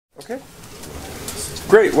Okay.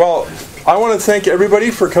 Great. Well, I want to thank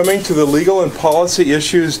everybody for coming to the Legal and Policy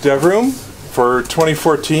Issues Devroom for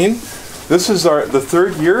 2014. This is the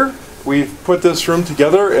third year we've put this room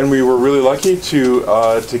together, and we were really lucky to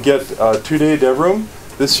get a 2-day Devroom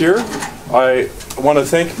this year. I want to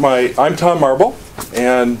thank I'm Tom Marble,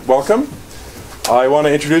 and welcome. I want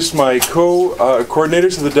to introduce my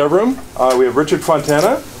co-coordinators of the Devroom. We have Richard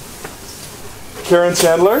Fontana, Karen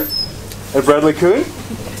Sandler, and Bradley Kuhn.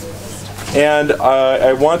 And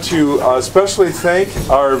I want to especially thank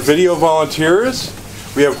our video volunteers.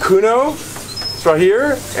 We have Kuno,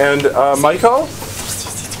 Strahir, and Michael,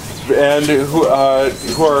 and who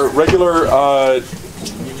are regular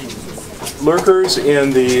lurkers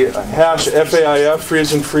in the #FAIF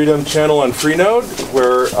Freeze and Freedom channel on Freenode,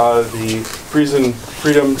 where the Freeze and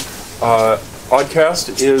Freedom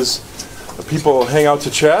podcast is people hang out to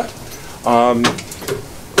chat.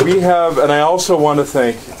 We have, and I also want to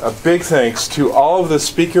thank a big thanks to all of the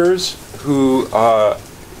speakers who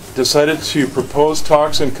decided to propose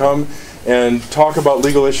talks and come and talk about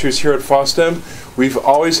legal issues here at FOSDEM. We've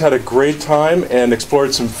always had a great time and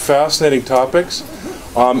explored some fascinating topics.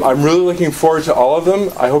 I'm really looking forward to all of them.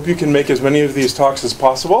 I hope you can make as many of these talks as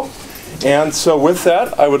possible. And so with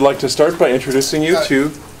that, I would like to start by introducing you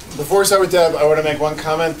to... Before we start with Deb, I want to make one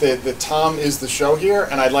comment that Tom is the show here,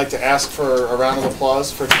 and I'd like to ask for a round of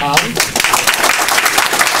applause for Tom.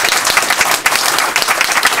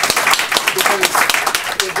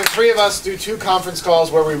 Because the three of us do 2 conference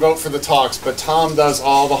calls where we vote for the talks, but Tom does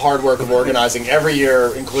all the hard work of organizing every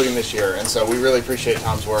year, including this year, and so we really appreciate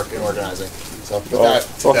Tom's work in organizing. So with that,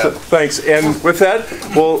 to Deb. Thanks. And with that,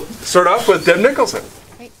 we'll start off with Deb Nicholson.